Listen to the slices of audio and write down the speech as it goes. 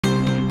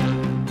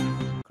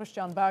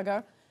Christian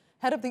Berger,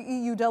 head of the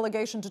EU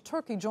delegation to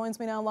Turkey, joins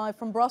me now live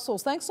from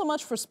Brussels. Thanks so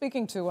much for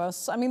speaking to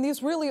us. I mean,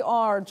 these really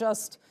are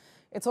just,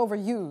 it's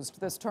overused,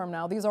 this term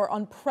now. These are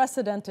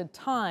unprecedented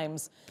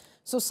times.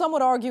 So some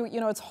would argue,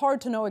 it's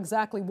hard to know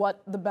exactly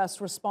what the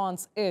best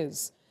response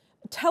is.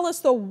 Tell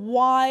us, though,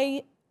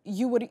 why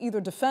you would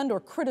either defend or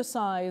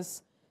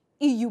criticize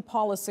EU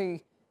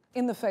policy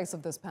in the face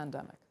of this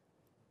pandemic.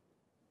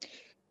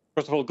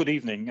 First of all, good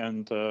evening,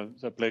 and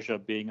it's a pleasure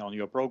being on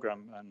your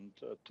program and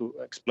to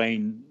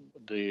explain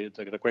the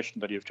question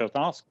that you've just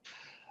asked.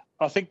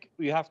 I think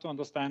we have to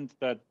understand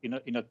that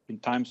in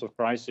times of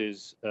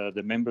crisis,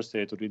 the member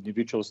states or the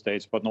individual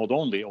states, but not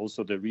only,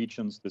 also the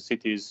regions, the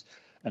cities,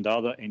 and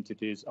other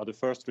entities are the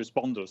first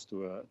responders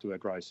to a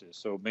crisis.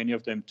 So many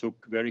of them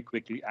took very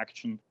quickly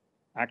action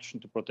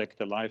to protect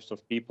the lives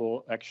of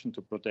people, action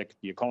to protect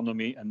the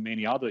economy, and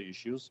many other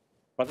issues.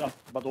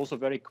 But also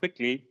very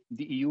quickly,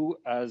 the EU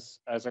as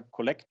a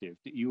collective,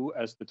 the EU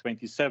as the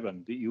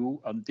 27, the EU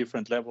on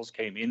different levels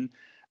came in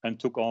and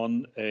took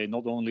on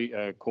not only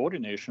a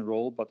coordination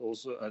role, but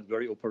also a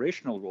very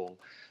operational role.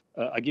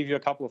 I give you a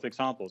couple of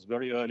examples.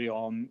 Very early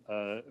on,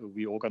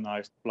 we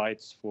organized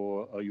flights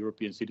for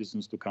European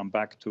citizens to come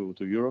back to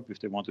Europe if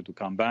they wanted to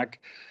come back.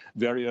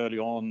 Very early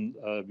on,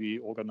 we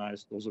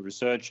organized also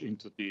research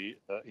into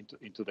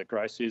the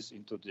crisis,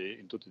 into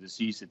the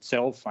disease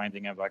itself,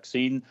 finding a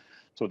vaccine.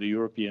 So the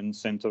European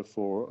Center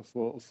for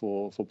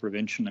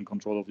Prevention and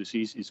Control of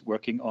Disease is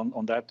working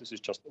on that. This is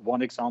just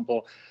one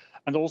example.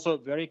 And also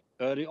very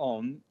early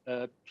on,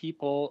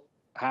 people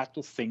had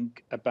to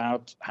think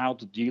about how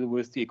to deal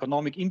with the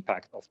economic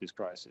impact of this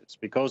crisis,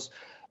 because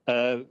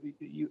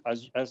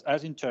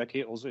as in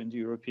Turkey, also in the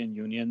European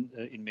Union,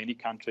 in many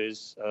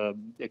countries,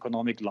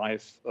 economic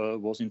life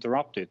was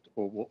interrupted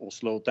or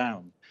slowed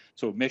down.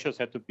 So measures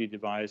had to be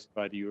devised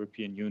by the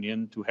European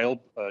Union to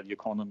help the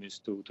economies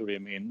to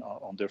remain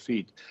on their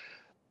feet.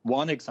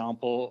 One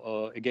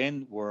example,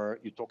 again, where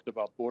you talked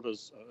about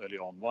borders early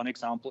on, one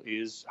example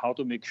is how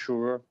to make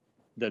sure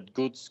that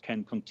goods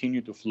can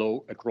continue to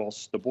flow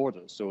across the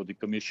borders. So the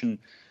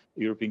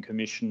European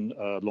Commission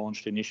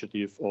launched an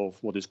initiative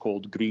of what is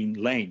called Green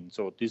Lane.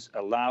 So this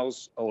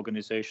allows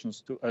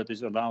organizations to,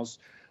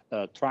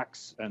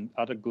 trucks and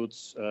other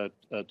goods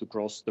to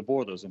cross the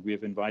borders. And we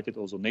have invited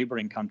also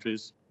neighboring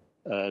countries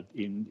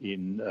in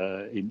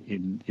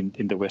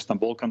the Western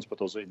Balkans, but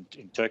also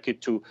in Turkey,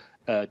 to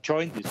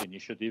join this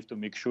initiative to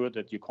make sure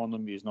that the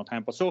economy is not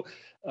hampered. So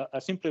I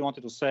simply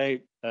wanted to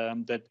say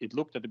that it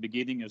looked at the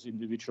beginning as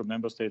individual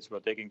member states were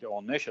taking their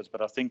own measures,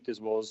 but I think this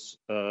was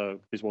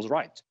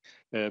right,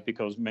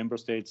 because member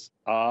states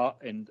are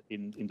in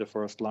the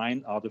first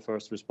line, are the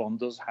first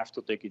responders, have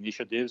to take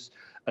initiatives,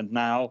 and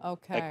now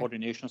a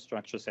coordination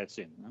structure sets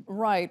in.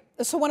 Right.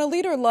 So when a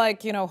leader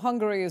like,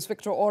 Hungary's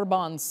Viktor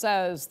Orban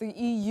says the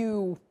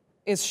EU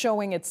is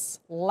showing its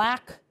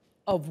lack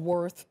of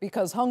worth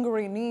because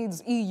Hungary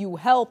needs EU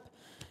help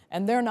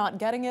and they're not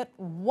getting it,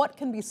 what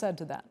can be said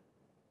to that?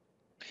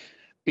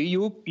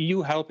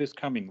 EU help is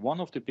coming. One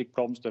of the big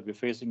problems that we're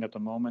facing at the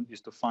moment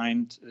is to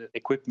find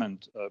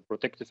equipment,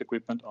 protective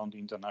equipment on the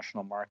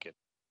international market.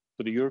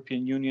 So the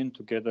European Union,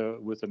 together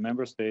with the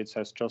member states,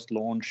 has just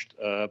launched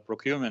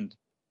procurement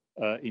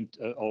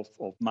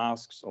of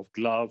masks, of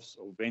gloves,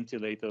 of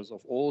ventilators,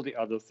 of all the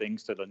other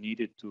things that are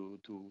needed to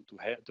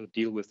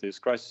deal with this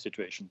crisis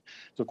situation.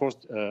 So, of course,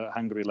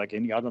 Hungary, like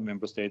any other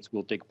member states,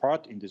 will take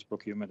part in this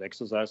procurement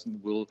exercise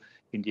and will,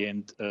 in the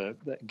end,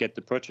 get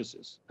the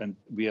purchases. And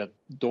we are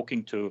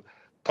talking to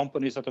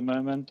companies at the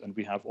moment, and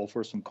we have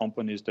offers from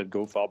companies that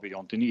go far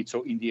beyond the need.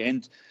 So in the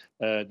end,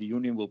 the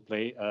Union will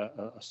play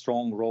a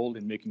strong role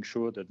in making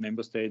sure that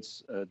member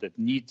states that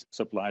need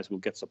supplies will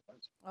get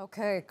supplies.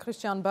 Okay,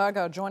 Christian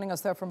Berger joining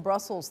us there from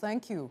Brussels.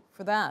 Thank you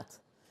for that.